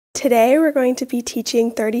Today we're going to be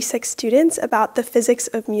teaching 36 students about the physics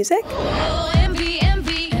of music.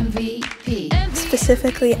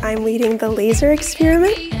 Specifically, I'm leading the laser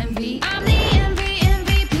experiment.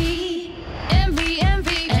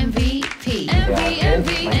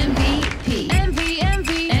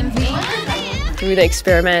 Through the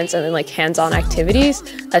experiments and then like hands-on activities,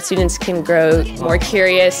 that students can grow more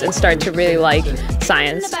curious and start to really like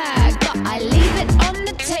science.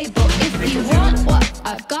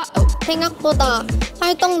 생각보다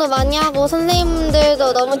활동도 많이 하고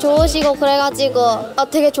선생님들도 너무 좋으시고 그래가지고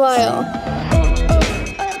되게 좋아요.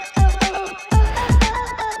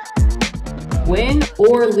 Win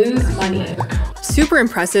or lose money. Super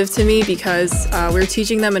impressive to me because we're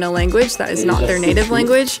teaching them in a language that is not their native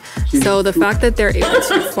language. So the fact that they're able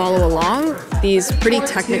to follow along these pretty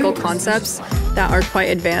technical concepts that are quite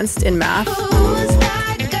advanced in math.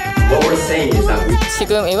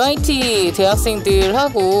 지금 MIT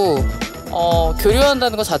대학생들하고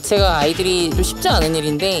교류한다는 것 자체가 아이들이 좀 쉽지 않은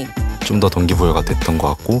일인데 좀 더 동기부여가 됐던 것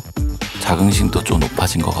같고 자긍심도 좀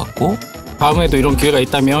높아진 것 같고 다음에도 이런 기회가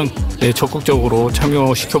있다면 적극적으로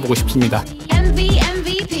참여시켜보고 싶습니다.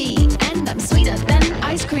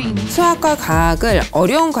 수학과 과학을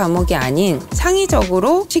어려운 과목이 아닌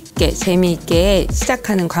창의적으로 쉽게 재미있게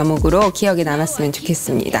시작하는 과목으로 기억에 남았으면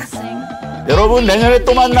좋겠습니다. 여러분 내년에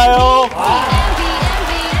또 만나요.